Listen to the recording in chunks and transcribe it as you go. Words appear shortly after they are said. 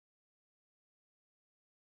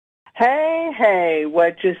Hey,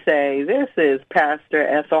 what you say? This is Pastor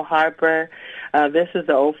Ethel Harper. This is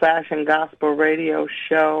the Old Fashioned Gospel Radio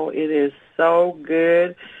Show. It is so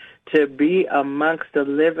good to be amongst the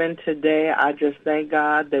living today. I just thank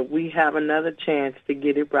God that we have another chance to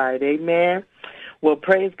get it right. Amen. Well,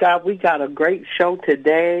 praise God. We got a great show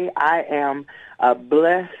today. I am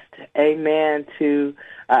blessed, amen, to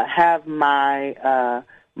have my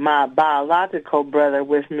biological brother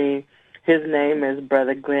with me. His name is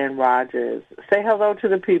Brother Glenn Rodgers. Say hello to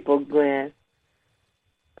the people, Glenn.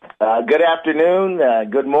 Good afternoon,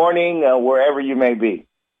 good morning, wherever you may be.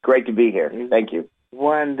 Great to be here. Thank you.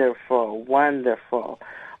 Wonderful.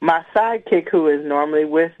 My sidekick, who is normally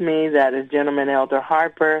with me, that is Gentleman Elder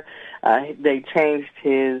Harper. They changed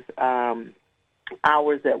his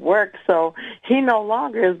hours at work, so he no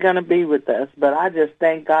longer is going to be with us. But I just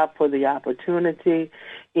thank God for the opportunity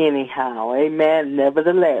anyhow. Amen.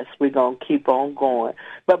 Nevertheless, we're going to keep on going.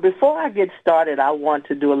 But before I get started, I want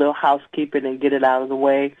to do a little housekeeping and get it out of the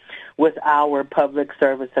way with our public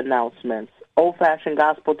service announcements. Old Fashioned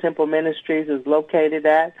Gospel Temple Ministries is located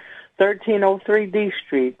at 1303 D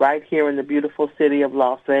Street, right here in the beautiful city of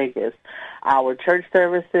Las Vegas. Our church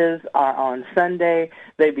services are on Sunday.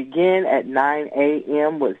 They begin at 9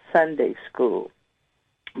 a.m. with Sunday school.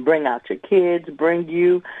 Bring out your kids, bring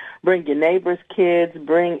your neighbor's kids,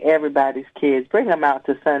 bring everybody's kids. Bring them out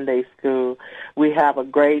to Sunday school. We have a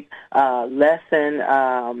great lesson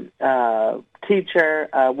teacher,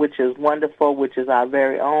 which is wonderful, which is our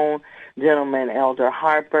very own Gentleman Elder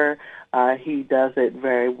Harper. He does it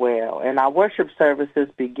very well. And our worship services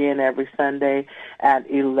begin every Sunday at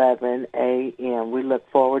 11 a.m. We look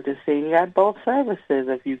forward to seeing you at both services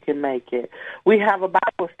if you can make it. We have a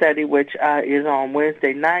Bible study, which is on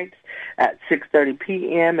Wednesday nights at 6:30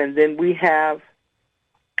 p.m., and then we have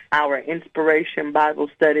our Inspiration Bible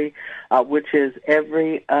Study, which is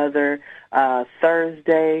every other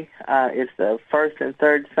Thursday. It's the first and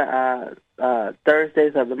third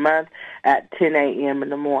Thursdays of the month at 10 a.m. in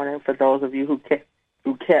the morning. For those of you who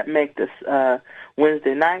can't make this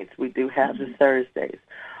Wednesday nights, we do have the Thursdays.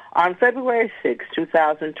 On February 6,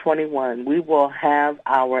 2021, we will have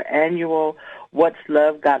our annual What's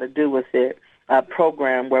Love Got to Do with It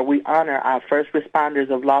program, where we honor our first responders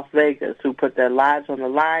of Las Vegas who put their lives on the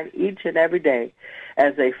line each and every day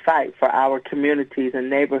as they fight for our communities and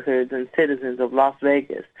neighborhoods and citizens of Las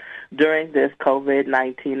Vegas during this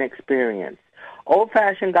COVID-19 experience. Old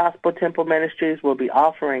Fashioned Gospel Temple Ministries will be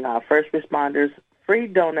offering our first responders free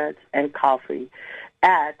donuts and coffee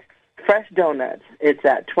at Fresh Donuts. It's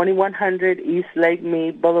at 2100 East Lake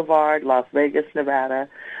Mead Boulevard, Las Vegas, Nevada.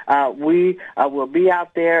 We will be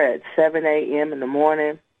out there at 7 a.m. in the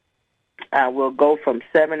morning. We'll go from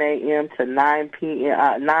 7 a.m. to 9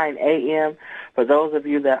 a.m. For those of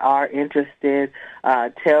you that are interested,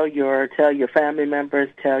 tell your family members,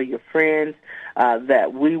 tell your friends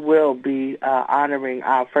that we will be honoring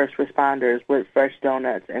our first responders with fresh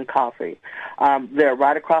donuts and coffee. They're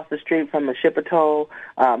right across the street from the Chipotle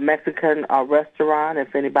Mexican restaurant,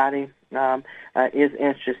 if anybody is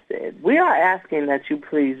interested. We are asking that you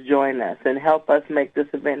please join us and help us make this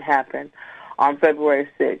event happen on February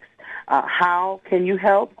 6th. How can you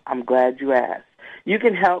help? I'm glad you asked. You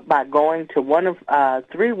can help by going to one of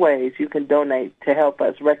three ways you can donate to help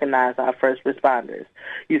us recognize our first responders.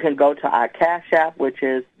 You can go to our Cash App, which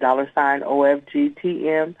is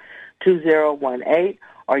 $OFGTM2018,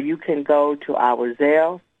 or you can go to our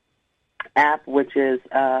Zelle app, which is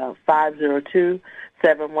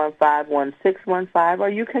 502-715-1615, or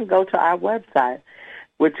you can go to our website,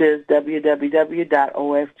 which is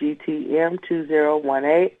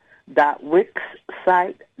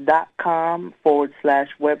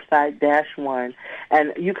www.ofgtm2018.wixsite.com/website-1,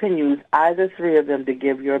 and you can use either three of them to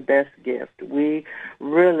give your best gift. We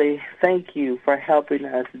really thank you for helping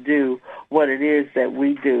us do what it is that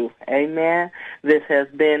we do. Amen. This has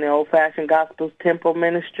been the Old Fashioned Gospel Temple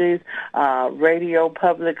Ministries radio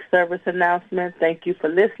public service announcement. Thank you for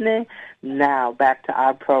listening. Now back to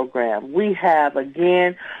our program. We have our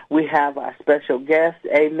special guest,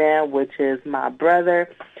 amen, which is my brother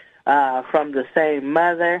from the same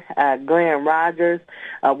mother, Glenn Rodgers,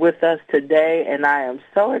 with us today, and I am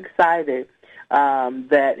so excited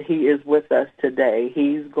that he is with us today.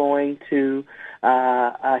 He's going to,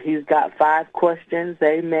 he's got 5 questions,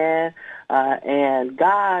 amen, and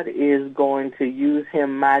God is going to use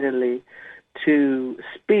him mightily to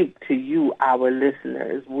speak to you, our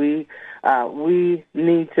listeners. We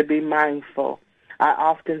need to be mindful. I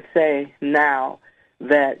often say now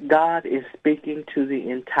that God is speaking to the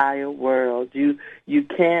entire world. You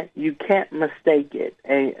can't mistake it.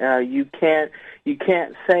 you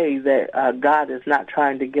can't say that God is not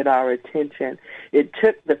trying to get our attention. It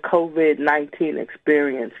took the COVID-19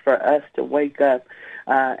 experience for us to wake up.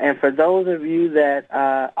 And for those of you that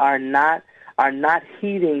are not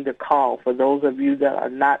heeding the call, for those of you that are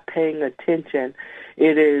not paying attention,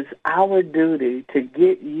 it is our duty to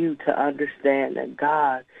get you to understand that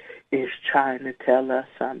God is trying to tell us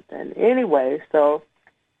something. Anyway, so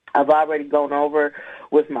I've already gone over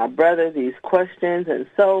with my brother these questions, and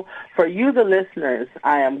so for you, the listeners,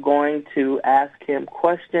 I am going to ask him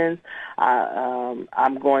questions.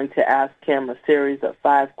 I'm going to ask him a series of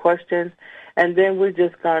 5 questions, and then we're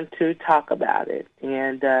just going to talk about it.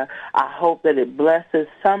 And I hope that it blesses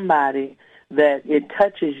somebody, that it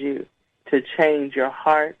touches you to change your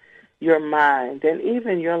heart, your mind, and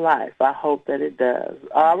even your life. I hope that it does.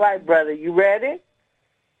 All right, brother, you ready?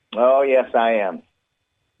 Oh, yes, I am.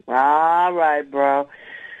 All right, bro.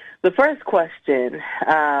 The first question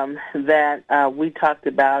that we talked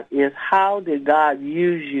about is, how did God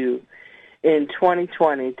use you in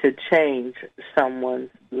 2020 to change someone's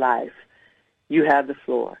life? You have the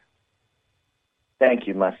floor. Thank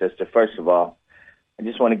you, my sister. First of all, I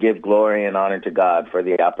just want to give glory and honor to God for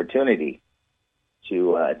the opportunity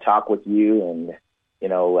to talk with you and,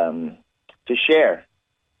 to share.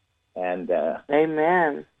 And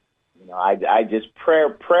amen. I just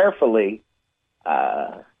prayerfully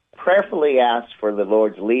ask for the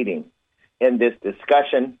Lord's leading in this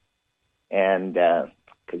discussion, and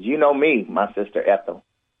because you know me, my sister Ethel,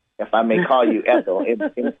 if I may call you Ethel,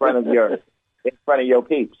 in front of your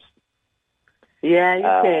peeps. Yeah,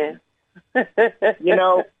 you can.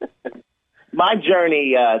 My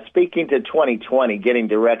journey, speaking to 2020, getting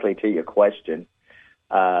directly to your question,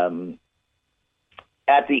 at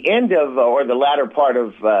the end of, or the latter part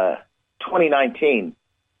of 2019,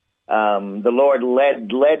 the Lord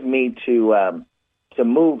led me to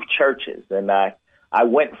move churches, and I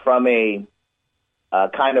went from a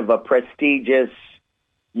kind of a prestigious,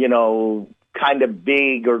 kind of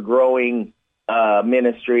big or growing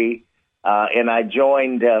ministry, and I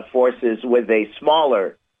joined forces with a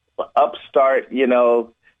smaller, upstart,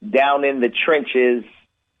 down in the trenches,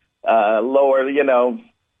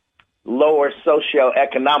 lower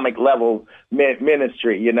socioeconomic level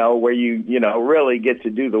ministry, where you really get to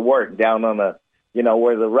do the work down on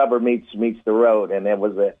where the rubber meets the road. And it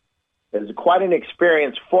was quite an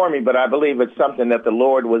experience for me, but I believe it's something that the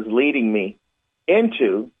Lord was leading me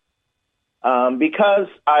into, because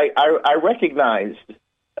I recognized,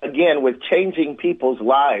 again, with changing people's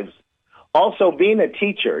lives, also being a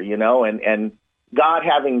teacher, and God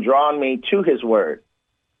having drawn me to his word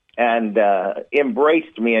and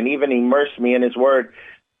embraced me and even immersed me in his word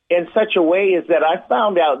in such a way is that I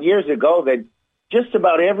found out years ago that just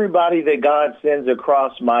about everybody that God sends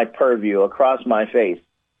across my purview, across my face,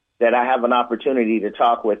 that I have an opportunity to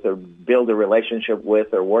talk with or build a relationship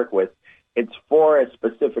with or work with, it's for a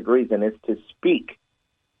specific reason. It's to speak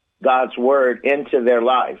God's word into their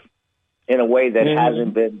life in a way that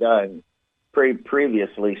hasn't been done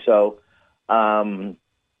previously. So in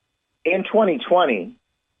 2020,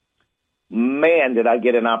 man, did I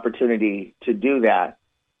get an opportunity to do that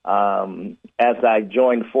as I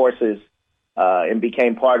joined forces and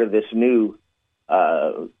became part of this new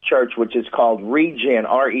church, which is called Regen,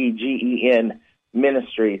 REGEN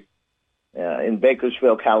Ministries in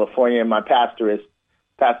Bakersfield, California. And my pastor is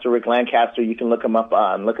Pastor Rick Lancaster. You can look us up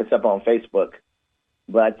on Facebook.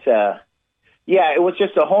 But it was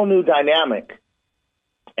just a whole new dynamic.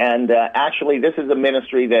 And actually, this is a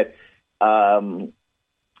ministry that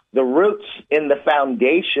the roots in the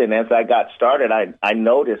foundation, as I got started, I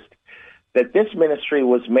noticed that this ministry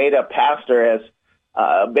was made up, Pastor, as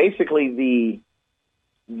basically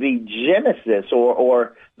the genesis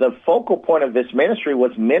or the focal point of this ministry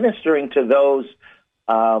was ministering to those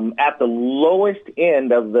at the lowest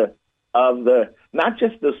end of the not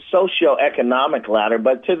just the socioeconomic ladder,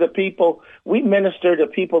 but to the people. We minister to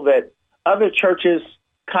people that other churches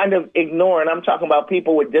kind of ignore, and I'm talking about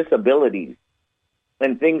people with disabilities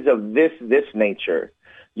and things of this nature,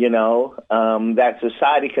 that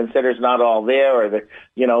society considers not all there, or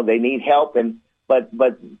they need help, but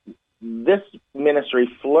this ministry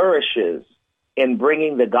flourishes in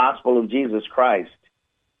bringing the gospel of Jesus Christ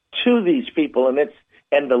to these people,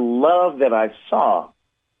 and the love that I saw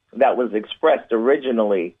that was expressed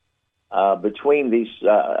originally between these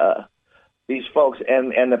folks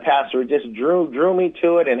and the pastor just drew me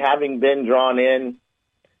to it. And having been drawn in,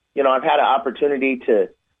 I've had an opportunity to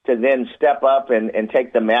then step up and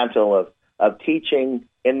take the mantle of teaching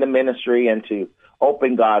in the ministry and to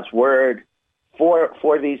open God's word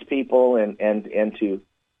for these people and to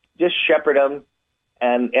just shepherd them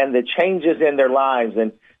and the changes in their lives.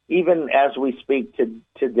 And even as we speak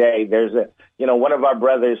today, there's one of our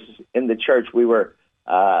brothers in the church. We were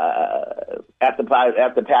at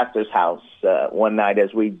the pastor's house one night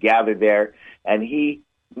as we gathered there, and he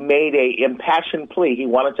made a impassioned plea. He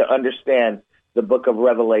wanted to understand the book of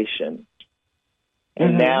Revelation.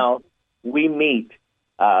 And now we meet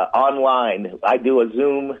online. I do a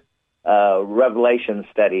Zoom Revelation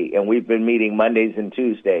study, and we've been meeting Mondays and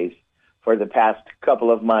Tuesdays for the past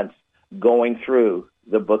couple of months, going through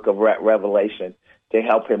the book of Revelation to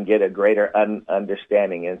help him get a greater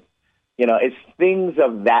understanding. And, it's things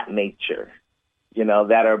of that nature,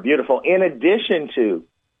 that are beautiful. In addition to,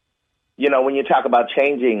 when you talk about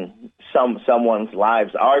changing someone's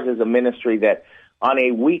lives, ours is a ministry that on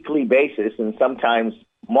a weekly basis and sometimes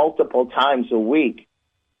multiple times a week,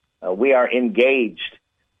 we are engaged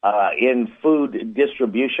in food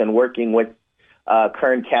distribution, working with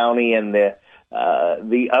Kern County and the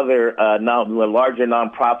other the larger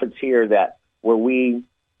nonprofits here where we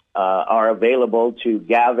are available to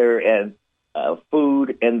gather and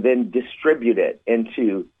food and then distribute it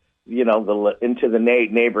into into the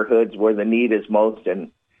neighborhoods where the need is most.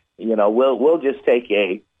 And we'll just take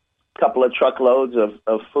a couple of truckloads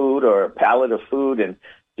of food or a pallet of food and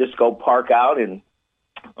just go park out and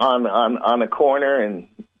on a corner and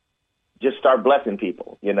just start blessing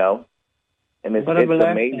people, And it's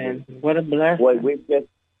amazing. What a blessing.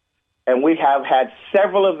 And we have had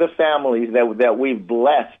several of the families that we've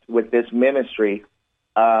blessed with this ministry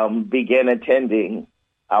begin attending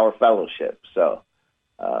our fellowship. So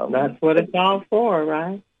that's what it's all for,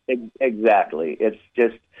 right? Exactly. It's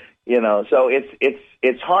just, so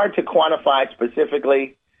it's hard to quantify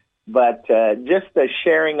specifically, but just the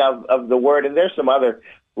sharing of the word. And there's some other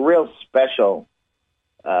real special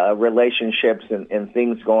relationships and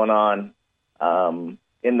things going on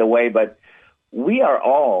in the way. But we are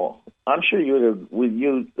all, I'm sure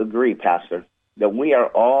you agree, Pastor, that we are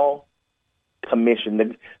all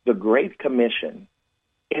commissioned. The Great Commission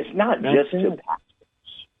is not just to pastors.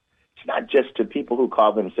 It's not just to people who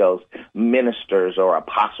call themselves ministers or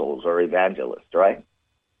apostles or evangelists, right?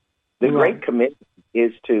 The Great Commission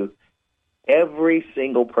is to every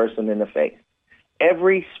single person in the faith,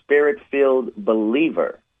 every spirit-filled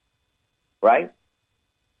believer, right?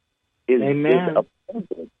 Is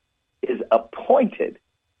appointed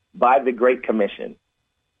by the Great Commission.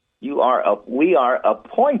 We are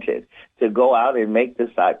appointed to go out and make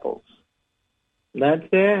disciples. That's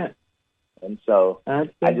it. And so I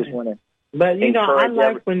just want to. But I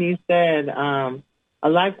like when you said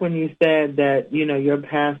that your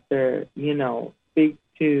pastor speaks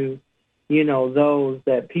to those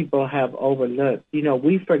that people have overlooked.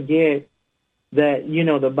 We forget that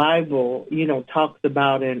the Bible talks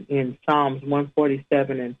about in Psalms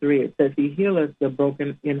 147:3. It says He healeth the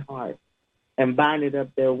broken in heart and bindeth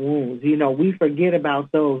up their wounds. We forget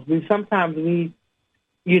about those. Sometimes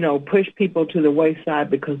push people to the wayside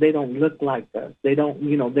because they don't look like us. They don't,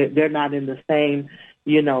 they're not in the same,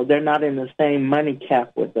 they're not in the same money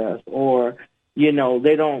cap with us, or, they're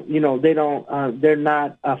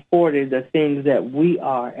not afforded the things that we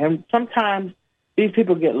are. And sometimes these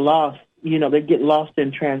people get lost, they get lost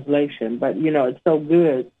in translation. But, it's so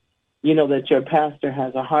good, that your pastor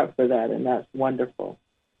has a heart for that, and that's wonderful.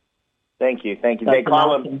 Thank you. That's they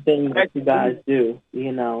call an awesome thing that you guys do.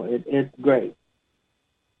 It's great.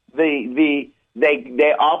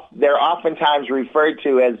 They're oftentimes referred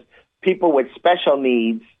to as people with special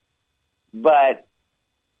needs, but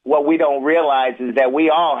what we don't realize is that we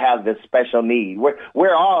all have this special need.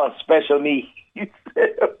 We're all special needs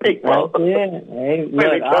people. Hey,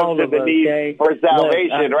 when it comes to the need for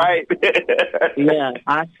salvation, right? Yeah,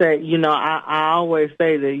 I say, I always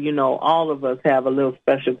say that, all of us have a little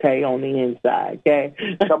special K on the inside, okay?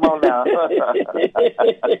 Come on now.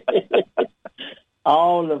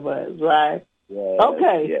 All of us, right? Yeah,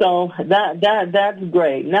 okay, yeah. So that's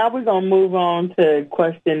great. Now we're going to move on to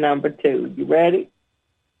question number 2. You ready?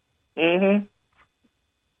 Mm-hmm.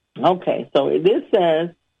 Okay, so this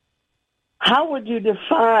says, how would you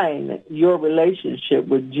define your relationship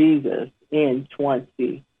with Jesus in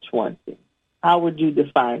 2020? How would you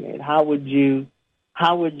define it? How would you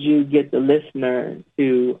get the listener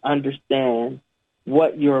to understand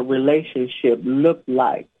what your relationship looked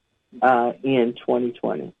like in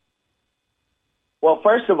 2020? Well,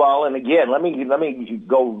 first of all, and again, let me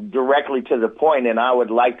go directly to the point, and I would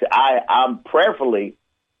like to. I prayerfully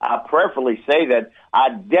say that I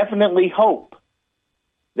definitely hope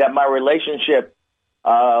that my relationship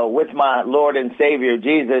with my Lord and Savior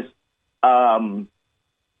Jesus on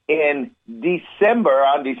December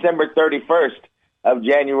 31st of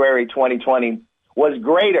January 2020 was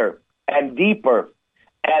greater and deeper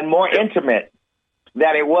and more intimate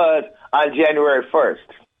than it was on January 1st,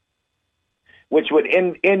 which would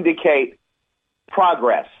indicate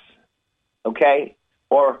progress, okay?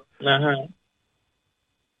 Or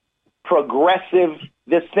progressive,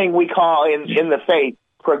 this thing we call in the faith,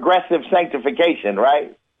 progressive sanctification,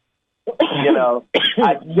 right? You know,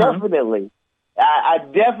 I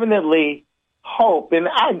definitely hope, and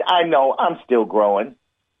I know I'm still growing.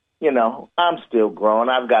 You know, I'm still growing.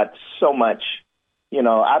 I've got so much, you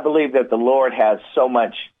know, I believe that the Lord has so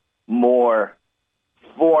much more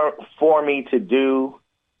for me to do.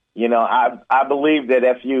 You know, I believe that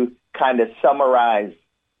if you kind of summarize,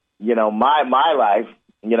 you know, my life,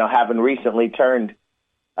 you know, having recently turned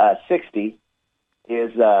 60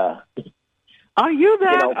 is are you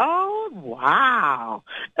that? You know, oh, wow.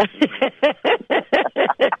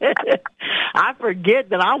 I forget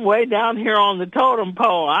that I'm way down here on the totem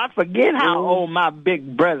pole. I forget how old my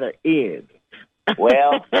big brother is.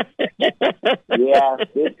 Well, yeah,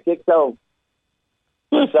 it's 60. So,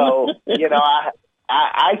 you know,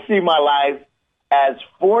 I see my life as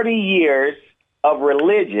 40 years of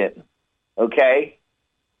religion, okay?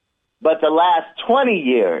 But the last 20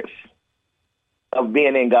 years of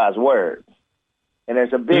being in God's Word. And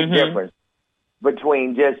there's a big difference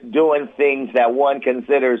between just doing things that one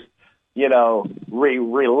considers, you know,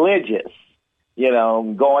 religious, you know,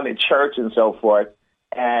 going to church and so forth,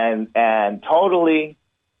 and totally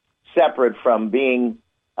separate from being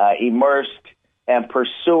immersed and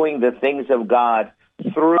pursuing the things of God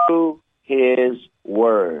through His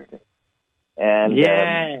Word. And,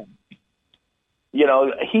 you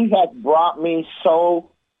know, He has brought me so...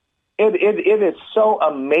 It is so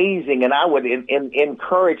amazing, and I would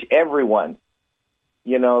encourage everyone,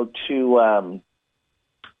 you know, to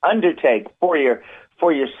undertake for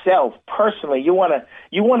yourself personally. You want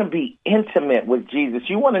to be intimate with Jesus.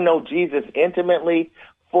 You want to know Jesus intimately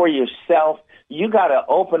for yourself. You got to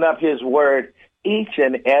open up His Word each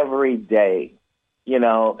and every day, you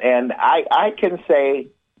know. And I can say,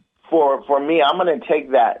 for me, I'm going to take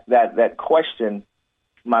that question,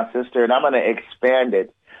 my sister, and I'm going to expand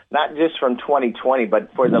it. Not just from 2020,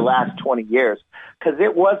 but for the last 20 years. Because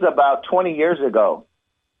it was about 20 years ago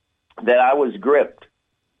that I was gripped,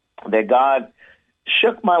 that God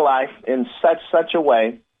shook my life in such a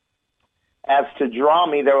way as to draw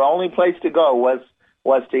me. The only place to go was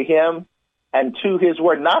to Him and to His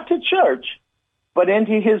Word, not to church, but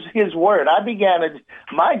into His Word.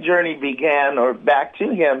 My journey began, or back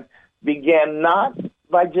to Him, began not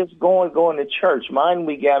by just going to church. Mine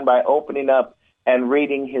began by opening up and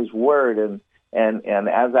reading His Word. And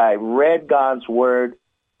as I read God's Word,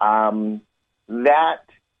 that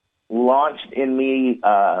launched in me,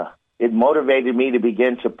 it motivated me to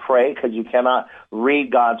begin to pray, because you cannot read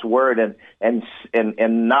God's Word and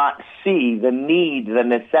not see the need, the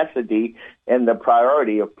necessity, and the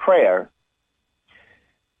priority of prayer.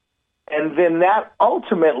 And then that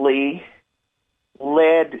ultimately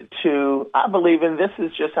led to, I believe, and this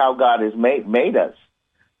is just how God has made us,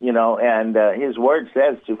 you know, and His Word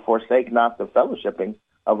says to forsake not the fellowshipping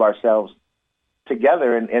of ourselves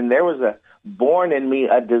together. And there was born in me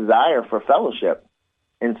a desire for fellowship.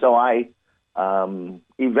 And so I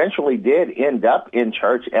eventually did end up in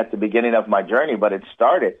church at the beginning of my journey, but it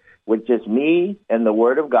started with just me and the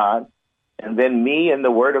Word of God, and then me and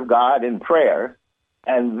the Word of God in prayer,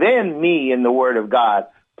 and then me and the Word of God,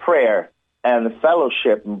 prayer, and the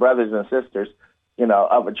fellowship and brothers and sisters, you know,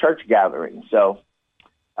 of a church gathering. So,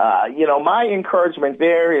 you know, my encouragement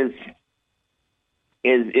there is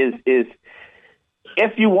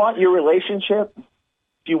if you want your relationship,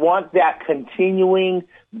 if you want that continuing,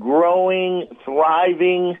 growing,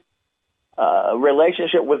 thriving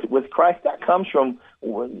relationship with Christ, that comes from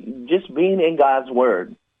just being in God's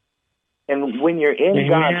Word. And when you're in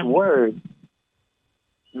God's Word,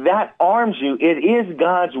 that arms you. It is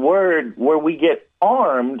God's Word where we get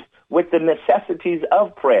armed with the necessities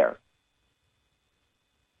of prayer.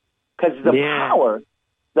 Because the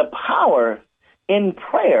power in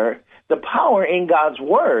prayer, the power in God's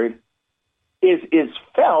Word is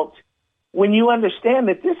felt when you understand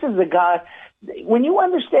that this is a God. When you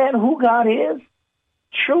understand who God is,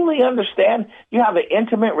 truly understand, you have an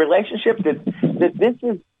intimate relationship that this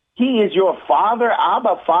is, He is your Father,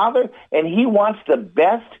 Abba Father, and He wants the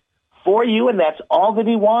best for you, and that's all that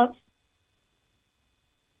He wants.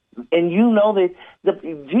 And you know that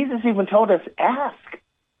Jesus even told us, ask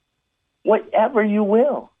whatever you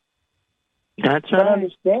will. That's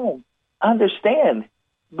right. But understand.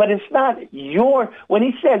 But it's not when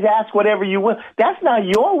He says ask whatever you will, that's not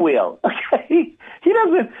your will. Okay? He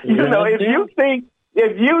doesn't, you know, if you think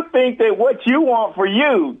if you think that what you want for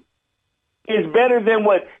you is better than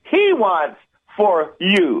what he wants for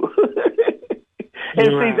you. And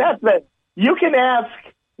see, that's you can ask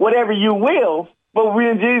whatever you will, but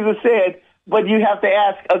when Jesus said, but you have to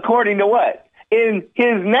ask according to what? In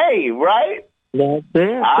his name, right? That's it.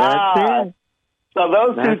 That's it. So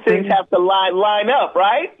those two things have to line up,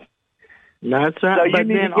 right? That's right. So you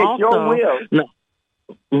need to get your will. No,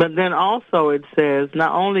 but then also it says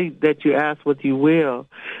not only that you ask what you will,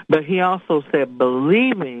 but he also said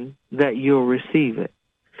believing that you'll receive it.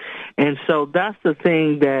 And so that's the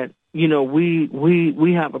thing that,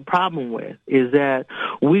 we have a problem with, is that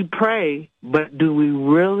we pray, but do we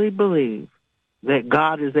really believe that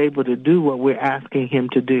God is able to do what we're asking him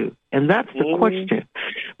to do? And that's the question.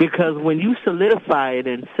 Because when you solidify it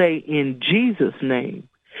and say in Jesus' name,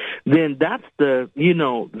 then that's the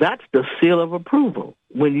seal of approval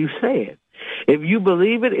when you say it. If you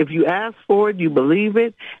believe it, if you ask for it, you believe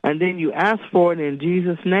it, and then you ask for it in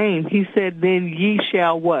Jesus' name, he said, then ye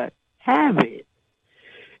shall what? Have it.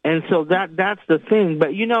 And so that's the thing. But,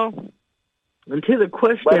 and to the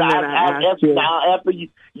question that I asked you. Now, after see,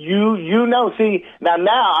 now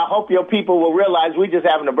I hope your people will realize we're just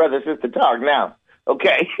having a brother-sister talk now,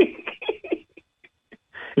 okay?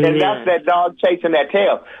 And that's that dog chasing that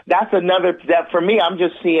tail. That's that for me, I'm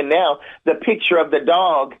just seeing now the picture of the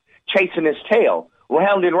dog chasing his tail,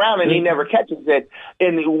 round and round, and he never catches it.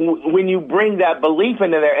 And when you bring that belief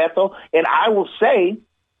into there, Ethel, and I will say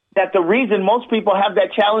that the reason most people have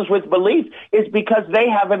that challenge with belief is because they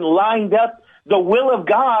haven't lined up the will of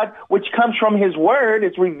God, which comes from his word,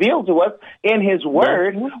 it's revealed to us in his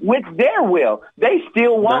word, with their will. They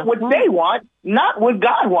still want what they want, not what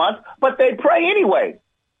God wants, but they pray anyway.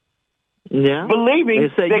 Yeah.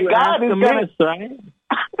 Believing that God is going to... Right?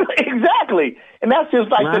 Exactly. And that's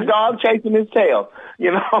just like the dog chasing his tail,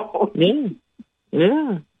 Yeah.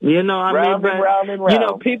 Round and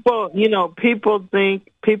round. People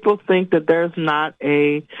think that there's not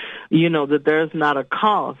a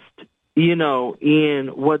cost, in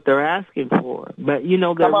what they're asking for. But,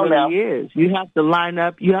 there really is. You have to line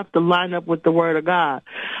up with the Word of God.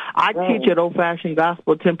 I teach at Old Fashioned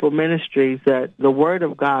Gospel Temple Ministries that the Word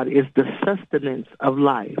of God is the sustenance of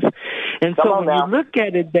life. And so when you look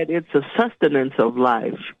at it that it's a sustenance of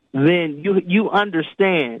life, then you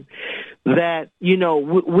understand that,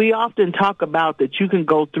 we often talk about that you can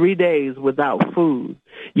go 3 days without food.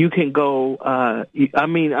 You can go, you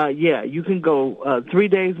can go 3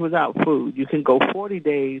 days without food. You can go 40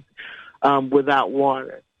 days without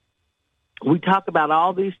water. We talk about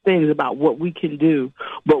all these things about what we can do,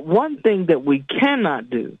 but one thing that we cannot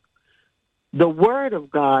do, the Word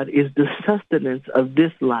of God is the sustenance of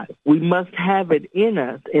this life. We must have it in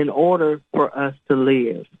us in order for us to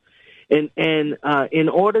live. And in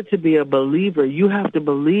order to be a believer, you have to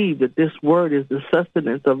believe that this Word is the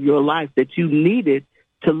sustenance of your life, that you need it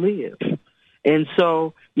to live. And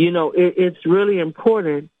so, it's really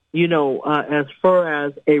important, as far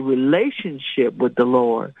as a relationship with the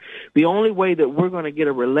Lord. The only way that we're going to get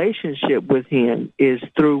a relationship with him is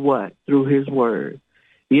through what? Through his Word.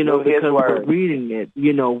 Because we're reading it,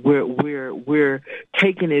 we're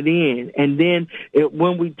taking it in, and then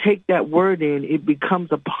when we take that word in, it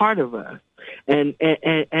becomes a part of us, and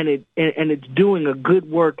it's doing a good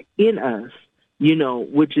work in us,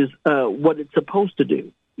 which is what it's supposed to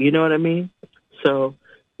do. You know what I mean? So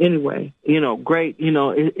anyway, great.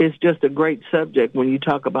 It's just a great subject when you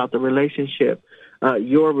talk about the relationship,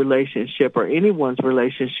 your relationship or anyone's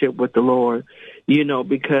relationship with the Lord,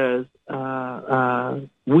 because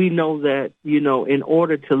we know that, in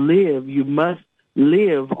order to live, you must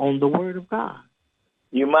live on the Word of God.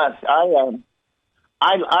 You must.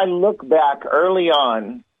 I look back early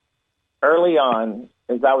on,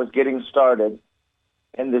 as I was getting started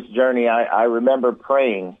in this journey, I remember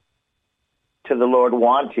praying to the Lord,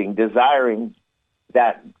 desiring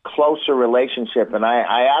that closer relationship. And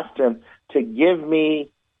I asked him to give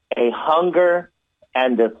me a hunger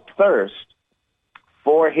and a thirst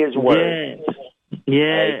for his word.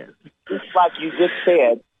 Yes. Just like you just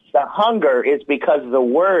said, the hunger is because the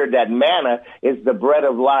word, that manna, is the bread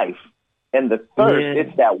of life. And the thirst,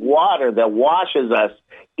 it's that water that washes us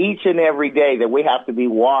each and every day, that we have to be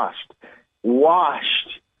washed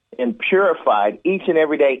and purified each and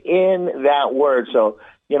every day in that word. So,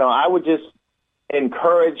 I would just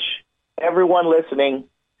encourage everyone listening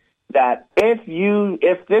that if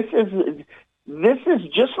this is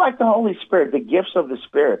just like the Holy Spirit, the gifts of the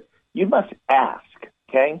Spirit, you must ask,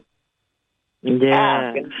 okay? Yeah.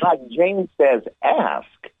 Ask. And like James says, ask.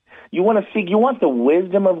 You want to seek, you want the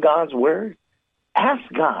wisdom of God's word? Ask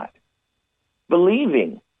God,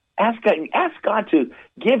 believing Ask God to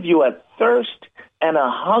give you a thirst and a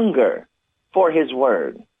hunger for his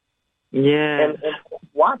word. Yeah. And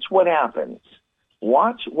watch what happens.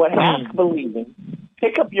 Ask believing.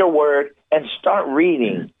 Pick up your word and start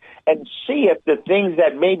reading and see if the things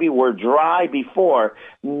that maybe were dry before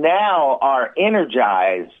now are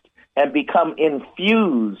energized and become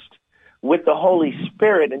infused with the Holy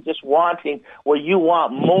Spirit and just wanting where you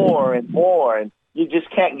want more and more and you just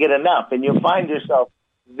can't get enough. And you find yourself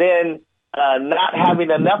then not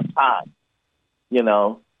having enough time,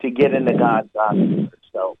 to get into God's word.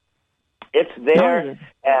 So it's there,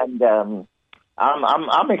 and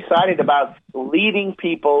I'm excited about leading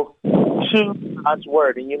people to God's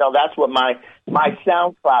word. And, that's what my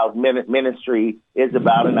SoundCloud ministry is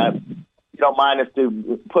about. And if you don't mind us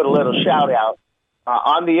to put a little shout out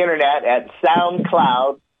on the internet at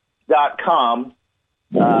soundcloud.com.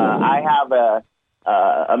 I have a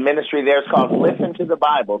ministry there. It's called Listen to the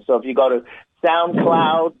Bible. So if you go to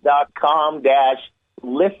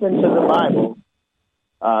soundcloud.com/listen to the Bible,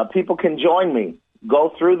 people can join me. Go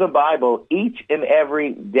through the Bible each and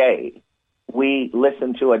every day. We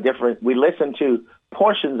listen to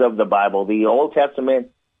portions of the Bible, the Old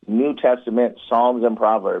Testament, New Testament, Psalms, and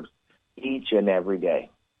Proverbs, each and every day.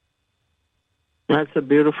 That's a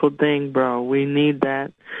beautiful thing, bro. We need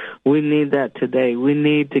that. We need that today. We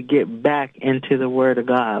need to get back into the Word of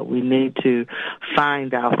God. We need to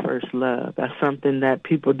find our first love. That's something that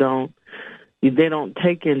people don't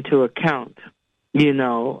take into account. You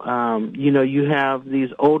have these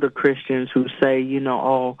older Christians who say,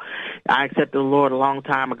 I accepted the Lord a long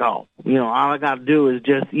time ago. All I got to do is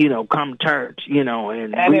just, come to church, and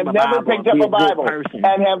read my never Bible picked up a Bible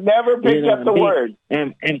and have never picked up the Word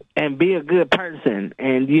and be a good person,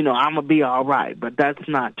 and I'm gonna be all right. But that's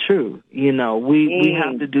not true. We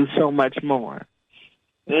have to do so much more,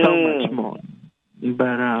 much more.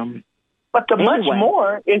 But the much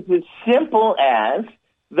more is as simple as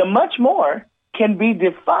the much more can be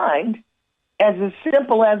defined as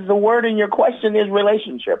simple as the word in your question is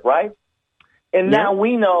relationship, right? And now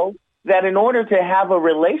we know that in order to have a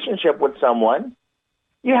relationship with someone,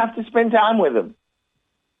 you have to spend time with them.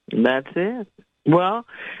 That's it. Well,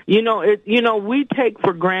 we take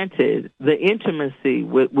for granted the intimacy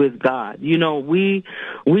with God. We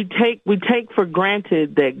take for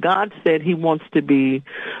granted that God said he wants to be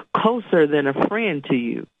closer than a friend to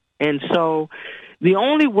you. And so the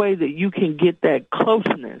only way that you can get that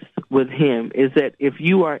closeness with him is that if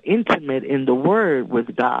you are intimate in the word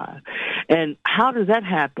with God. And how does that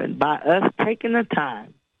happen? By us taking the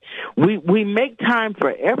time. We make time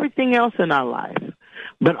for everything else in our life,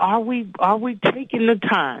 but are we taking the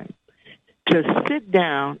time to sit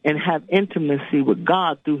down and have intimacy with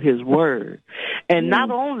God through his word? And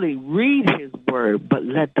not only read his word, but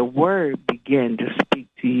let the word begin to speak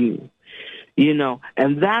to you.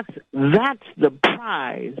 And that's the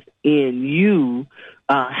prize in you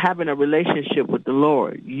having a relationship with the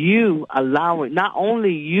Lord. You allowing, not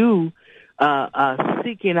only you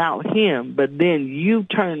seeking out him, but then you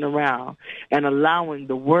turning around and allowing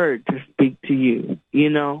the word to speak to you.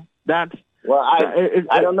 That's... Well,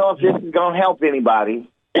 I don't know if this is going to help anybody,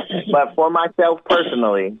 but for myself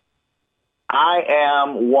personally, I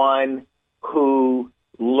am one who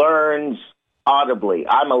learns audibly.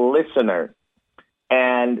 I'm a listener.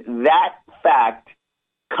 And that fact,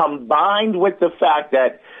 combined with the fact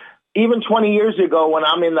that even 20 years ago, when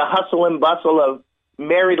I'm in the hustle and bustle of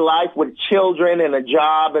married life with children and a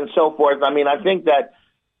job and so forth, I think that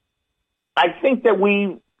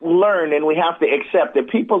we learn and we have to accept that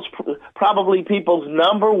people's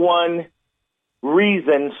number one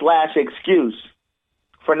reason / excuse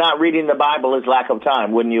for not reading the Bible is lack of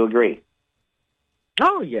time. Wouldn't you agree?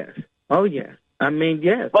 Oh, yes. Yes.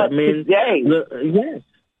 Yes. But today, yes.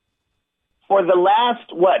 For the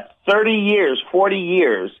last, 30 years, 40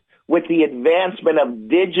 years, with the advancement of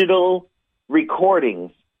digital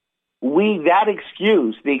recordings, the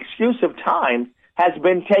excuse of time has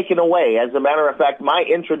been taken away. As a matter of fact, my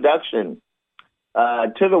introduction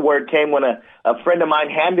to the word came when a friend of mine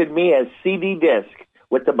handed me a CD disc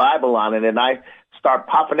with the Bible on it, and I start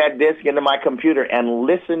popping that disc into my computer and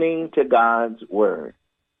listening to God's word.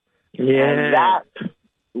 Yeah. And that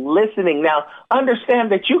listening. Now,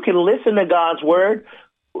 understand that you can listen to God's word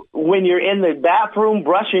when you're in the bathroom,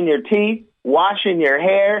 brushing your teeth, washing your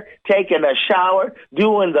hair, taking a shower,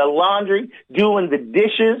 doing the laundry, doing the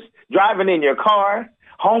dishes, driving in your car,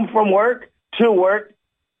 home from work, to work.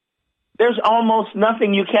 There's almost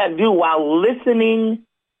nothing you can't do while listening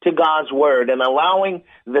to God's word and allowing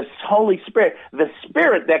the Holy Spirit, the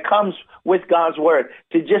Spirit that comes with God's word,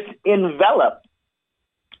 to just envelop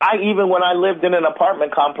even when I lived in an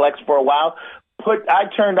apartment complex for a while, I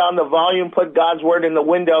turned on the volume, put God's word in the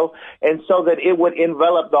window, and so that it would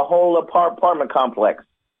envelop the whole apartment complex.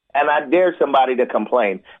 And I dare somebody to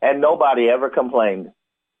complain, and nobody ever complained.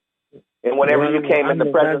 And whenever you came in the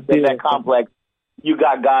presence in that complex, you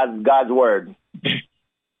got God's word.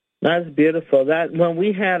 That's beautiful. That when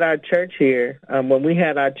we had our church here, when we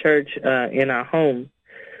had our church in our home,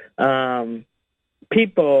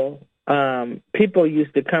 people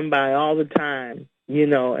used to come by all the time,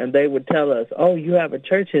 and they would tell us, "Oh, you have a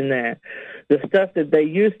church in there." The stuff that they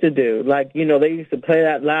used to do, like, they used to play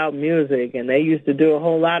that loud music, and they used to do a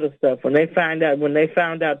whole lot of stuff. When they found out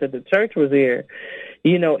that the church was here,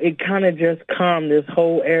 it kind of just calmed this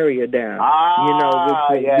whole area down, which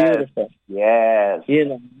was beautiful. Yes.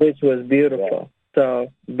 Which was beautiful. Yes.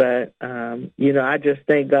 So, but, I just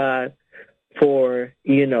thank God for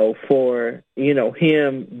him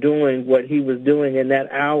doing what he was doing in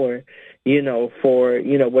that hour, for,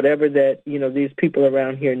 whatever that, these people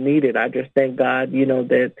around here needed. I just thank God,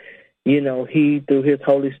 that, he, through his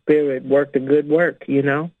Holy Spirit, worked a good work,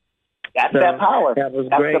 That's that power. That was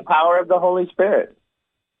That's great. The power of the Holy Spirit.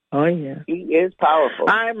 Oh yeah, he is powerful.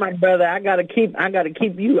 All right, my brother, I gotta keep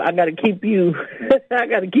you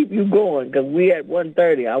going because we at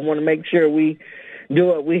 1:30. I want to make sure we do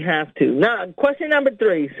what we have to. Now, question number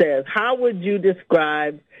 3 says, how would you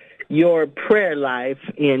describe your prayer life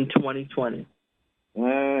in 2020?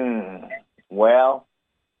 Well,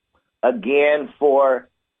 again, for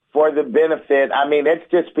the benefit, I mean, it's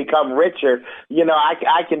just become richer.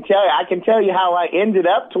 I can tell you how I ended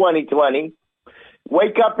up 2020.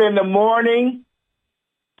 Wake up in the morning.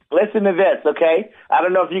 Listen to this, okay? I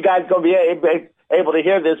don't know if you guys going to be able to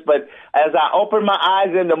hear this, but as I open my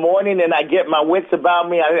eyes in the morning and I get my wits about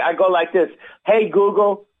me, I go like this. Hey,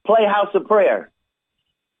 Google, play House of Prayer.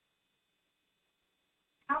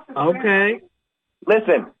 Okay.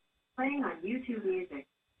 Listen. Playing on YouTube Music.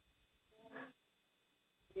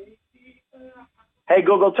 Hey,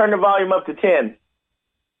 Google, turn the volume up to 10.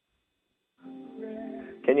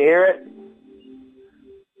 Can you hear it?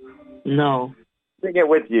 No. Sing it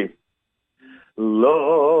with you.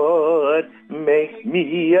 Lord, make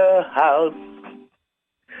me a house.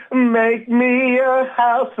 Make me a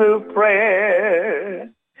house of prayer.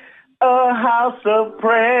 A house of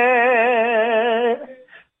prayer.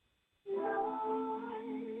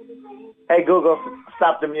 Hey, Google,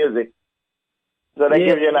 stop the music. So they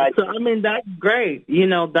give you an idea. So, I mean, that's great.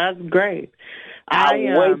 That's great.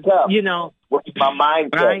 I wake up with my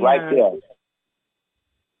mindset right there.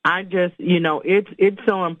 I just, it's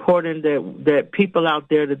so important that people out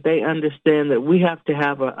there, that they understand that we have to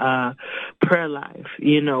have a prayer life.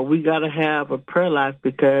 We got to have a prayer life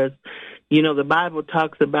because, the Bible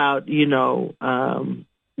talks about, bringing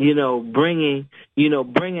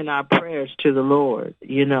our prayers to the Lord.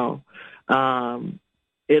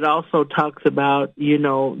 It also talks about,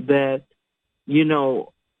 that,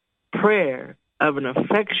 prayer of an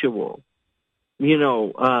effectual, a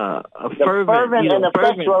fervent and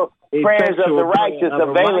effectual prayers of the righteous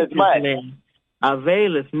availeth much.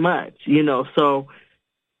 Availeth much, So,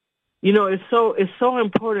 it's so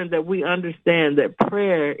important that we understand that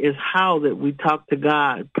prayer is how that we talk to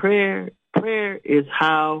God. Prayer is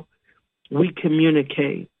how we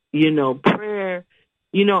communicate. Prayer.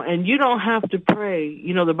 And you don't have to pray.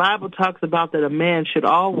 The Bible talks about that a man should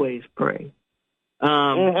always pray.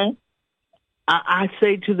 I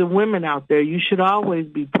say to the women out there, you should always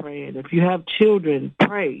be praying. If you have children,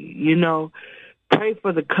 pray. Pray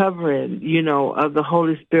for the covering, of the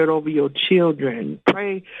Holy Spirit over your children.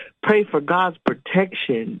 Pray for God's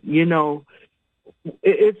protection.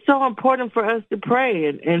 It's so important for us to pray.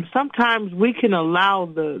 And sometimes we can allow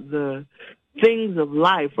the things of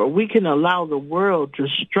life, or we can allow the world to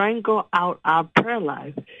strangle out our prayer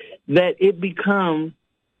life, that it becomes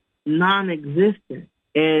non-existent.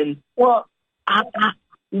 And I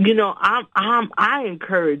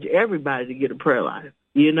encourage everybody to get a prayer life.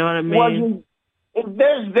 You know what I mean? Well,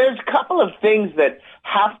 there's a couple of things that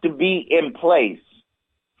have to be in place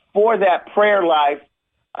for that prayer life,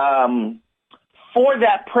 to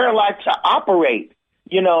operate,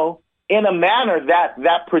 in a manner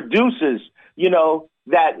that produces,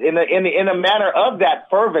 that in a manner of that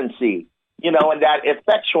fervency, and that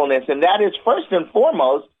effectualness. And that is first and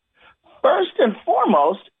foremost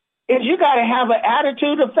is you got to have an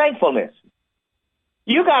attitude of thankfulness.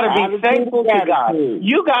 You got to be thankful to God.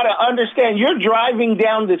 You got to understand you're driving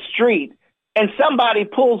down the street and somebody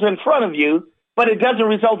pulls in front of you, but it doesn't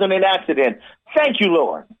result in an accident. Thank you,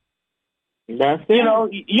 Lord. That's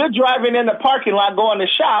it. You're driving in the parking lot going to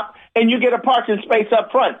shop and you get a parking space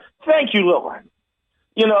up front. Thank you, Lord.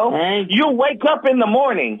 You know, you wake up in the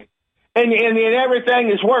morning and everything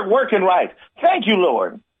is working right. Thank you,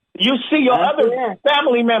 Lord. You see your other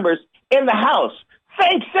family members in the house.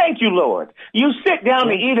 Thank you, Lord. You sit down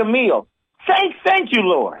to eat a meal. Thank you,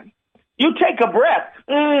 Lord. You take a breath.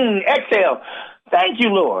 Exhale. Thank you,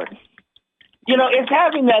 Lord. You know, it's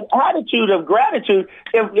having that attitude of gratitude.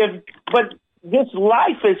 But this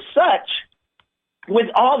life is such, with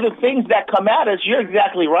all the things that come at us, you're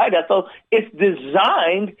exactly right, Ethel. It's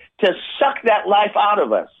designed to suck that life out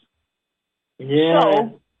of us. Yeah.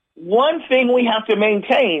 So one thing we have to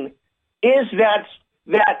maintain is that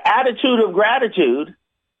attitude of gratitude,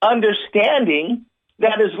 understanding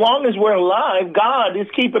that as long as we're alive, God is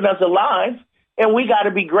keeping us alive, and we got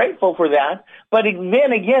to be grateful for that. But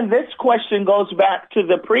then again, this question goes back to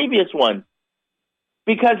the previous one,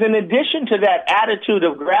 because in addition to that attitude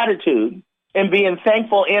of gratitude and being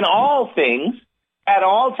thankful in all things at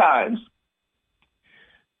all times,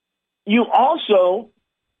 you also,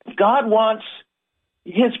 God wants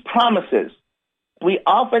his promises. We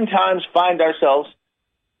oftentimes find ourselves,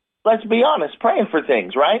 let's be honest, praying for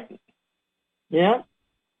things, right? Yeah.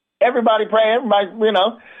 Everybody pray, everybody,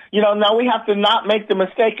 now we have to not make the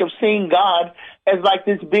mistake of seeing God as like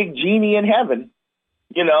this big genie in heaven,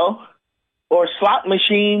 or slot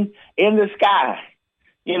machine in the sky.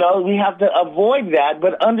 We have to avoid that,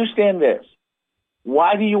 but understand this.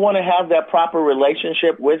 Why do you want to have that proper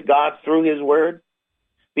relationship with God through his word?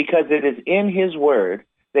 Because it is in his word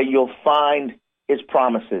that you'll find his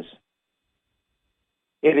promises.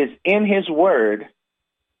 It is in his word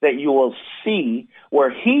that you will see where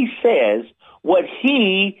he says what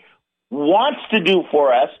he wants to do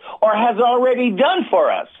for us or has already done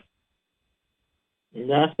for us.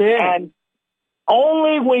 That's it. And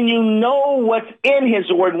only when you know what's in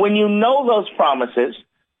his word, when you know those promises,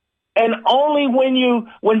 and only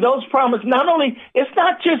when those promises, it's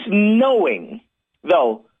not just knowing,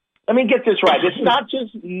 though. Let me get this right. It's not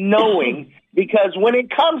just knowing, because when it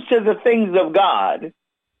comes to the things of God,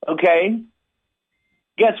 okay,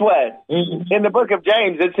 guess what? Mm-hmm. In the book of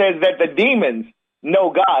James, it says that the demons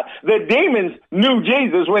know God. The demons knew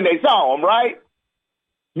Jesus when they saw him, right?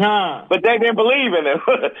 Nah. But they didn't believe in him.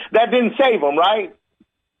 That didn't save them, right?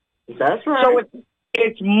 That's right. So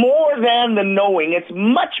it's more than the knowing. It's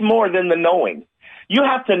much more than the knowing. You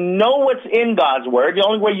have to know what's in God's word. The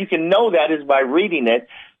only way you can know that is by reading it.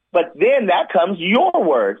 But then that comes your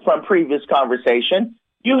word from previous conversation.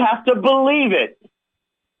 You have to believe it.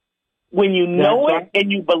 When you know it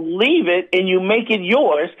and you believe it and you make it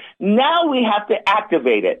yours, now we have to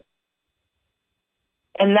activate it.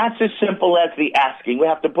 And that's as simple as the asking. We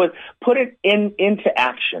have to put it into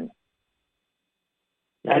action.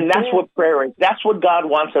 And that's what prayer is. That's what God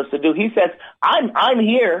wants us to do. He says, I'm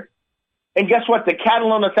here. And guess what? The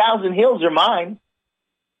cattle on 1,000 hills are mine.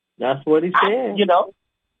 That's what he said.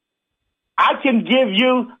 I can give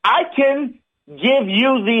you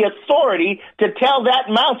the authority to tell that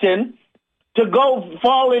mountain to go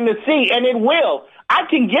fall in the sea, and it will. I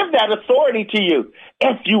can give that authority to you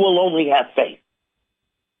if you will only have faith.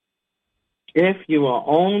 If you will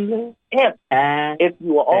only if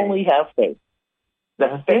you will only have faith.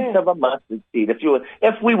 The faith of a mustard seed.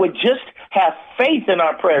 If we would just have faith in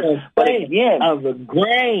our prayers, but again, of a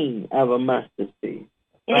grain of a mustard seed.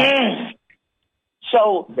 Right.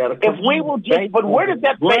 So if we will just, but where does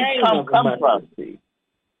that faith come from?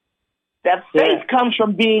 That faith comes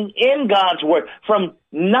from being in God's word, from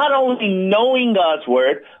not only knowing God's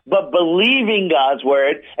word, but believing God's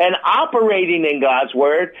word and operating in God's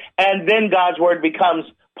word, and then God's word becomes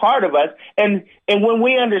part of us. And when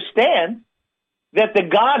we understand that the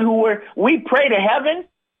God we pray to heaven,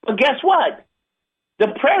 but guess what? The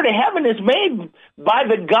prayer to heaven is made by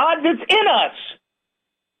the God that's in us.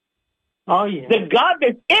 Oh, yeah. The God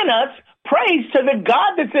that's in us prays to the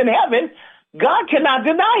God that's in heaven. God cannot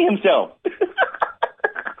deny himself.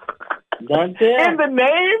 That's it. In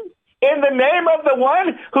the name of the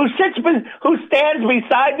one who stands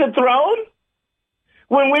beside the throne.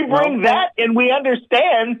 When we bring that and we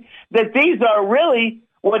understand that these are really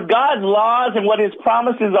what God's laws and what his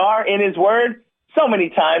promises are in his word, so many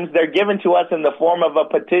times they're given to us in the form of a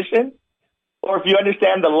petition. Or if you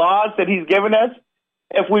understand the laws that he's given us,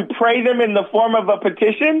 if we pray them in the form of a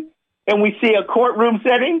petition and we see a courtroom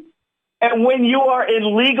setting, and when you are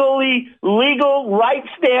in legal right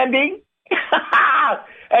standing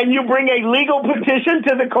and you bring a legal petition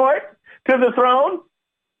to the court, to the throne,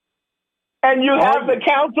 and you have the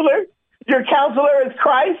counselor, your counselor is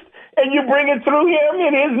Christ, and you bring it through him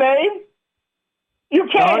in his name, you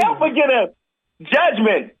can't help but get a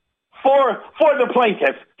judgment for the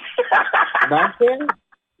plaintiff. That's it.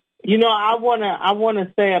 I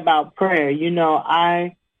wanna say about prayer.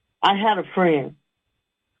 I had a friend,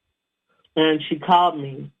 and she called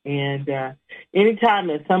me, and anytime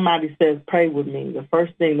that somebody says pray with me, the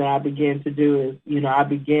first thing that I begin to do is, I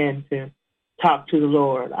begin to talk to the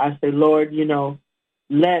Lord. I say, Lord,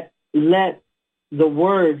 let the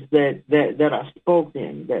words that are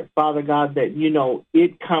spoken, that Father God, that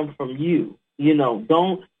it come from you.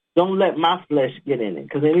 Don't let my flesh get in it,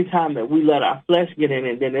 because anytime that we let our flesh get in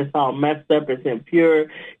it, then it's all messed up, it's impure,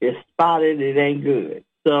 it's spotted, it ain't good.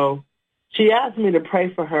 So she asked me to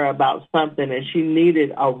pray for her about something, and she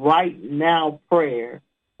needed a right now prayer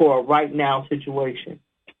for a right now situation.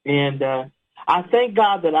 And I thank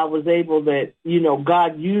God that I was able that,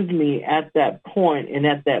 God used me at that point and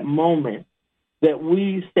at that moment that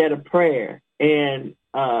we said a prayer, and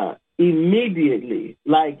immediately,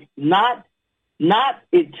 like not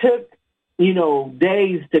it took,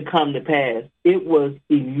 days to come to pass. It was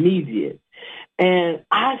immediate. And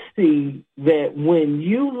I see that when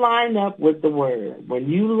you line up with the word, when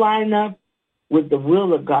you line up with the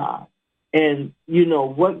will of God and,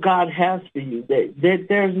 what God has for you, that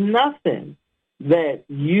there's nothing that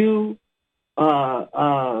you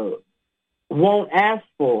won't ask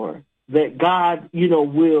for that God, he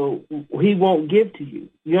won't give to you.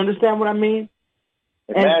 You understand what I mean?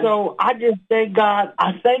 Amen. And so I just thank God.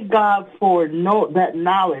 I thank God for that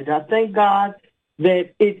knowledge. I thank God that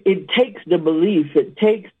it takes the belief. It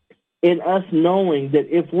takes in us knowing that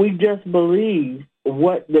if we just believe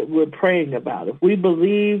that we're praying about, if we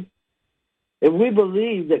believe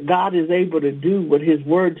that God is able to do what his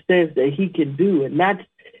word says that he can do, and that's,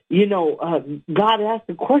 God asked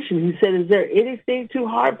the question. He said, is there anything too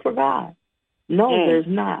hard for God? No, there's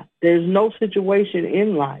not. There's no situation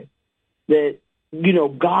in life that,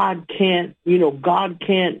 God can't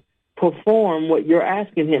perform what you're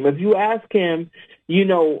asking him. If you ask him,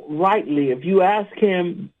 rightly, if you ask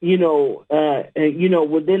him,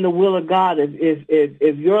 within the will of God,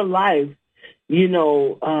 if your life,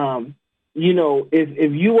 if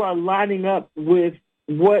you are lining up with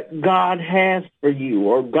what God has for you,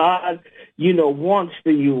 or God, wants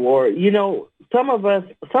for you, or, some of us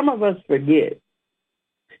forget.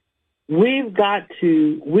 We've got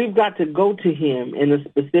to go to him in a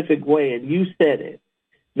specific way, and you said it,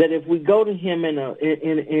 that if we go to him in as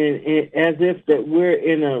if that we're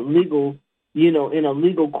in a legal, in a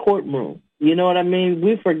legal courtroom, you know what I mean?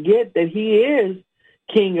 We forget that he is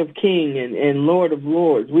King of Kings and Lord of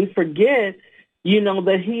Lords. We forget,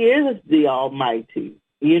 that he is the Almighty.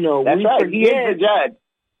 That's right. He is the judge.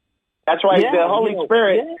 That's right. The Holy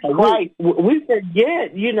Spirit, Christ. We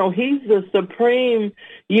forget, he's the supreme,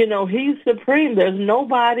 he's supreme. There's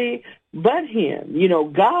nobody but him.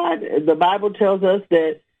 God, the Bible tells us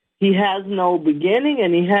that he has no beginning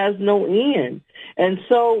and he has no end. And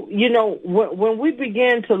so, when we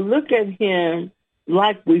begin to look at him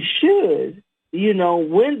like we should,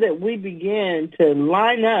 when that we begin to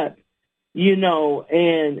line up,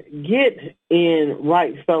 and get in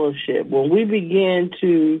right fellowship, when we begin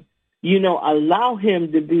to, allow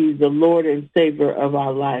him to be the Lord and Savior of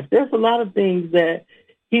our life, there's a lot of things that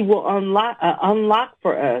he will unlock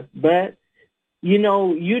for us. But,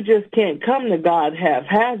 you just can't come to God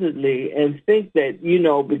haphazardly and think that,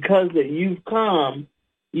 because that you've come,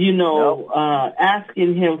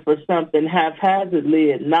 asking him for something haphazardly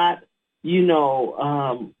and not,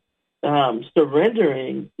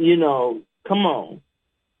 surrendering, come on.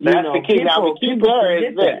 That's the key. Now, the key there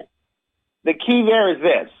is this. The key there is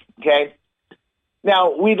this, okay?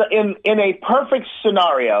 Now, in a perfect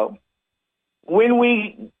scenario,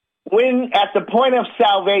 when at the point of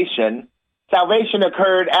salvation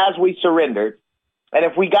occurred as we surrendered, and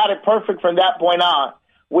if we got it perfect from that point on,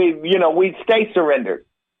 we'd stay surrendered.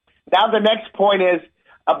 Now the next point is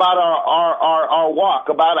about our walk,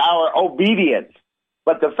 about our obedience.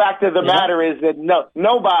 But the fact of the matter is that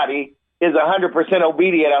nobody is 100%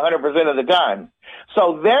 obedient 100% of the time.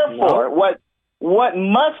 So therefore, what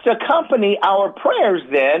must accompany our prayers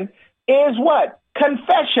then is what?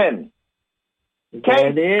 Confession.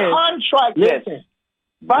 Okay? Contriteness.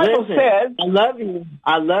 Bible says,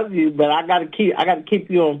 I love you, but I gotta keep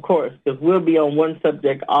you on course, because we'll be on one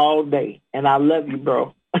subject all day, and I love you,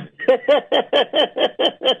 bro.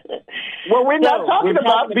 Well, we're not talking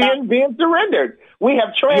about being surrendered. We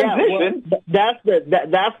have transitioned. That's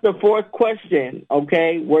the fourth question.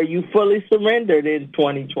 Okay, were you fully surrendered in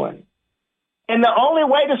 2020? And the only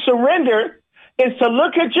way to surrender is to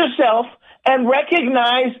look at yourself and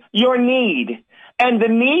recognize your need. And the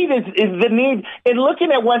need is the need. In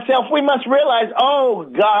looking at oneself, we must realize, oh,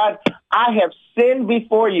 God, I have sinned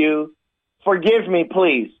before you. Forgive me,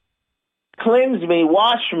 please. Cleanse me,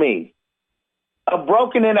 wash me. A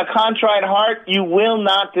broken and a contrite heart you will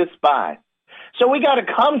not despise. So we got to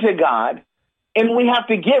come to God, and we have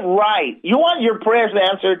to get right. You want your prayers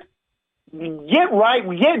answered? Get right,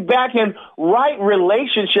 get back in right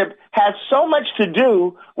relationship has so much to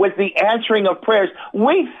do with the answering of prayers.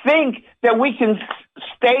 We think that we can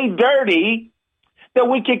stay dirty, that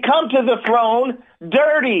we can come to the throne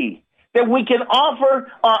dirty, that we can offer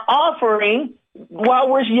our offering while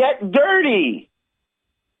we're yet dirty.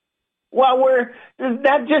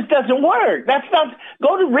 That just doesn't work. That's not,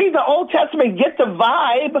 go to read the Old Testament, get the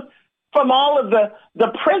vibe from all of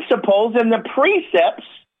the principles and the precepts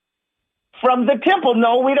from the temple.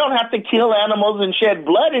 No, we don't have to kill animals and shed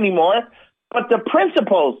blood anymore, but the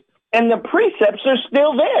principles and the precepts are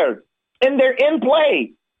still there, and they're in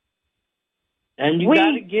play. And you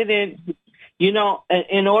got to get in,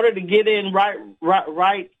 in order to get in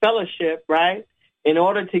right fellowship, right? In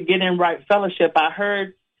order to get in right fellowship, I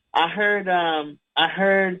heard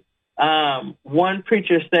one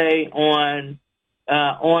preacher say on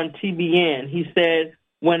TBN, he said,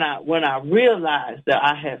 when I realize that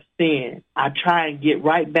I have sinned, I try and get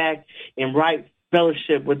right back in right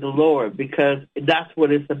fellowship with the Lord, because that's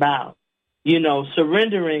what it's about.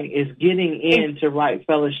 Surrendering is getting into right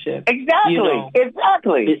fellowship. Exactly.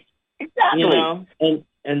 Exactly.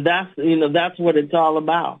 And that's what it's all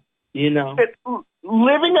about.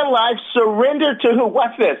 Living a life surrender to who?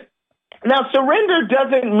 What's this? Now, surrender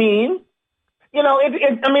doesn't mean, in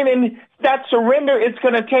that surrender, it's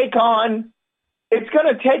going to take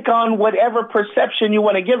on whatever perception you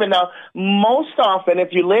want to give it. Now, most often, if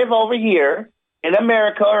you live over here in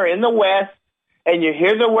America or in the West and you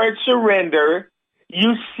hear the word surrender,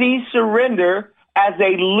 you see surrender as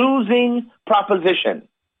a losing proposition.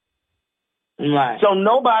 Right. So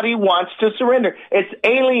nobody wants to surrender. It's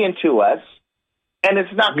alien to us, and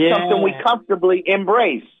it's not something we comfortably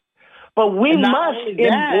embrace. But we must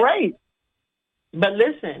embrace. But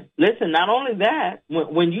listen, not only that,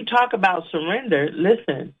 when you talk about surrender,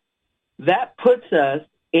 listen, that puts us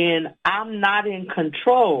in I'm not in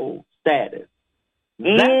control status.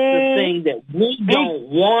 That's the thing that we don't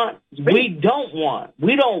want. We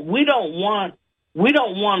don't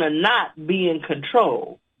want to not be in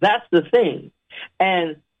control. That's the thing.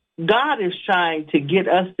 And God is trying to get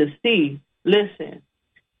us to see, listen,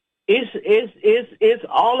 it's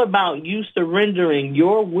all about you surrendering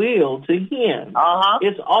your will to Him.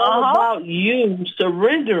 It's all about you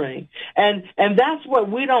surrendering, and that's what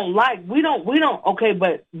we don't like. We don't. Okay,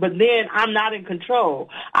 but then I'm not in control.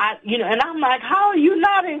 And I'm like, how are you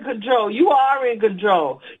not in control? You are in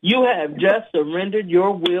control. You have just surrendered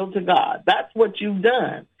your will to God. That's what you've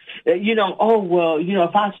done.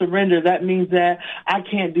 If I surrender, that means that I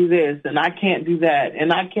can't do this and I can't do that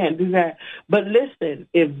and I can't do that. But listen,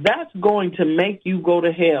 if that's going to make you go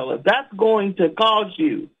to hell, if that's going to cause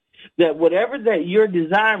you that whatever that you're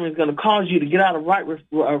desiring is going to cause you to get out of right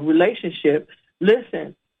relationship,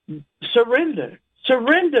 listen, surrender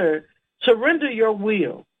your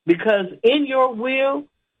will, because in your will,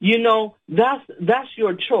 that's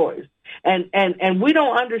your choice. And we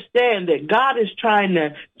don't understand that God is trying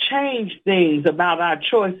to change things about our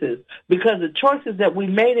choices, because the choices that we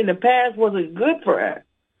made in the past wasn't good for us.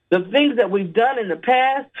 The things that we've done in the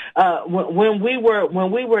past, when we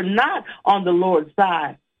were not on the Lord's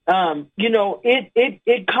side,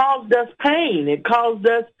 it caused us pain. It caused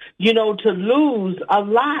us, to lose a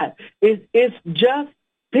lot. It's just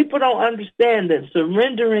people don't understand that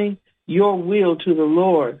surrendering your will to the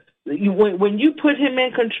Lord. When you put Him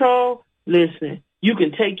in control, listen, you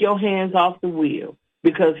can take your hands off the wheel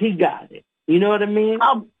because He got it. You know what I mean?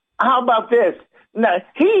 How about this? Now,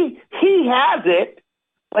 He has it,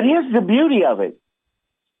 but here's the beauty of it.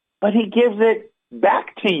 But He gives it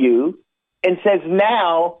back to you and says,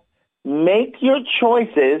 now make your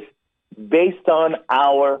choices based on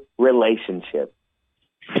our relationship,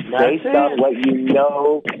 based on what you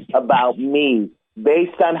know about me,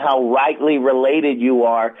 based on how rightly related you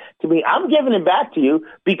are to me. I'm giving it back to you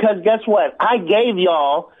because guess what? I gave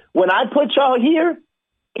y'all, when I put y'all here,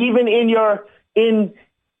 even in your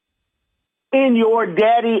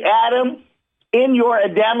daddy Adam, in your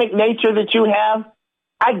Adamic nature that you have,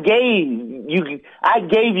 I gave you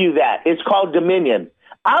that. It's called dominion.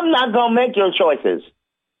 I'm not going to make your choices.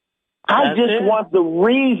 I just want the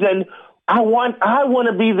reason. I want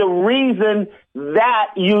to be the reason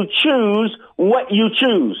that you choose what you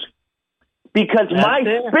choose, because my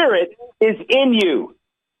spirit is in you,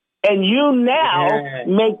 and you now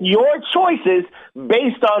make your choices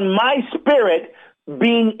based on my spirit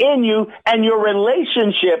being in you and your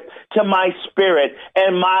relationship to my spirit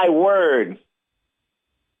and my word.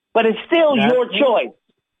 But it's still your choice,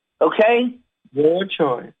 okay? Your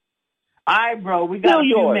choice. All right, bro, we got a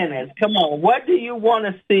few minutes. Come on. What do you want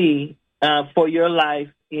to see for your life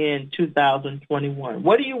in 2021?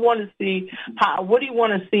 What do you want to see? What do you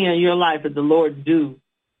want to see in your life that the Lord do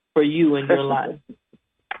for you in your life?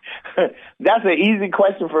 That's an easy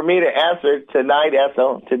question for me to answer tonight,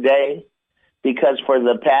 Ethel, today, because for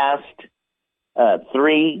the past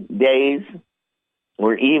 3 days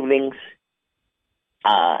or evenings,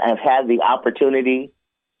 I've had the opportunity,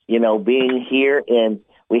 being here in,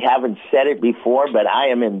 we haven't said it before, but I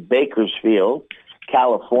am in Bakersfield,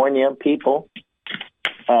 California, people.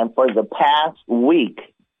 And for the past week,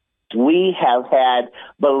 we have had,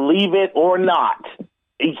 believe it or not,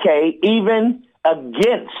 okay, even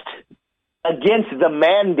against the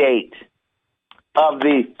mandate of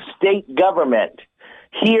the state government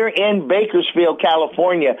here in Bakersfield,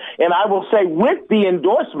 California, and I will say with the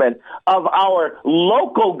endorsement of our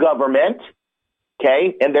local government,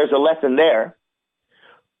 okay, and there's a lesson there,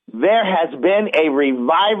 there has been a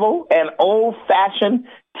revival, an old-fashioned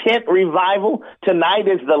tent revival. Tonight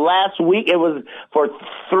is the last week. It was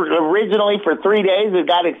originally for 3 days. It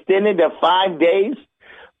got extended to 5 days.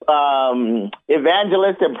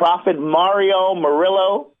 Evangelist and prophet Mario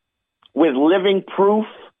Murillo with Living Proof.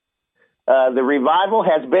 The revival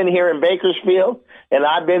has been here in Bakersfield, and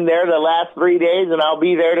I've been there the last 3 days, and I'll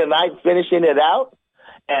be there tonight finishing it out.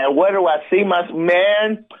 And where do I see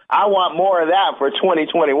man? I want more of that for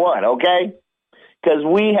 2021, okay? Because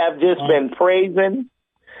we have just been praising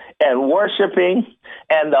and worshiping,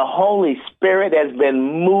 and the Holy Spirit has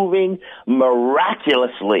been moving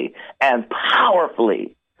miraculously and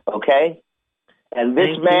powerfully, okay? And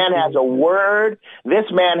this man has a word. This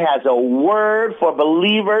man has a word for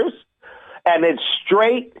believers, and it's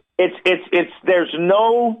straight. It's there's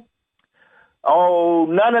no,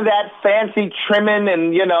 none of that fancy trimming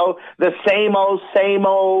and, the same old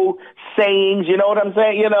sayings. You know what I'm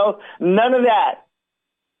saying? None of that.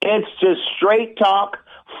 It's just straight talk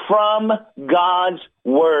from God's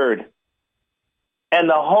word. And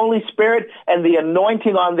the Holy Spirit and the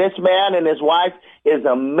anointing on this man and his wife is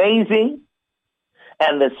amazing.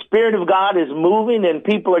 And the Spirit of God is moving and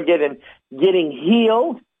people are getting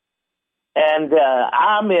healed. And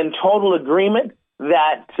I'm in total agreement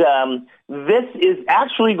that this is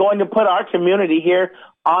actually going to put our community here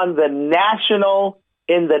on in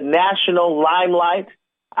the national limelight.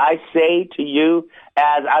 I say to you,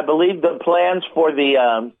 as I believe the plans for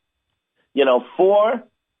the, for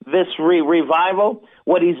this revival,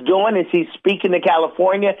 what he's doing is he's speaking to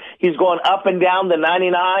California. He's going up and down the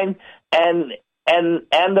 99 and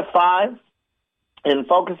the 5 and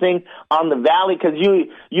focusing on the valley. Cause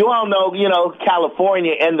you all know,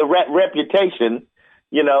 California and the reputation,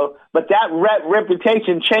 but that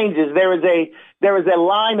reputation changes. There is a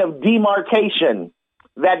line of demarcation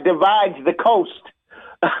that divides the coast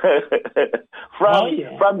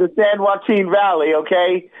from the San Joaquin Valley,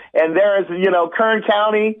 okay? And there is, Kern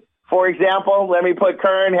County, for example. Let me put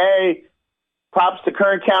Kern. Hey, props to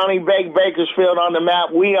Kern County, Bakersfield on the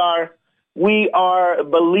map. We are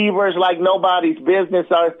believers like nobody's business.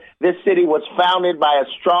 This city was founded by a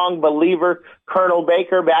strong believer, Colonel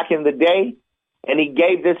Baker, back in the day, and he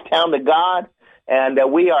gave this town to God. And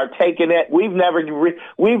we are taking it. We've never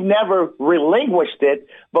relinquished it,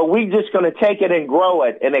 but we're just going to take it and grow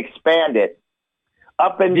it and expand it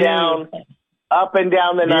up and down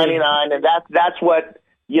the 99. And that's what,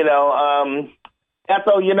 Ethel,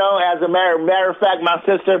 as a matter of fact, my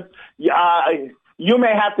sister, you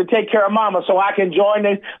may have to take care of Mama so I can join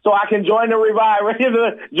the revival,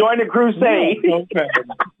 join the crusade. Okay.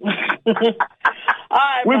 All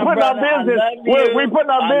right, we put our business. We put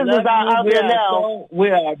our business out there now. We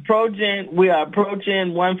are approaching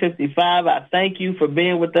 155. I thank you for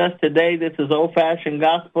being with us today. This is Old Fashioned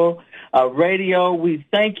Gospel Radio. We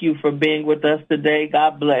thank you for being with us today.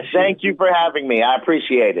 God bless you. Thank you for having me. I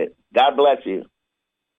appreciate it. God bless you.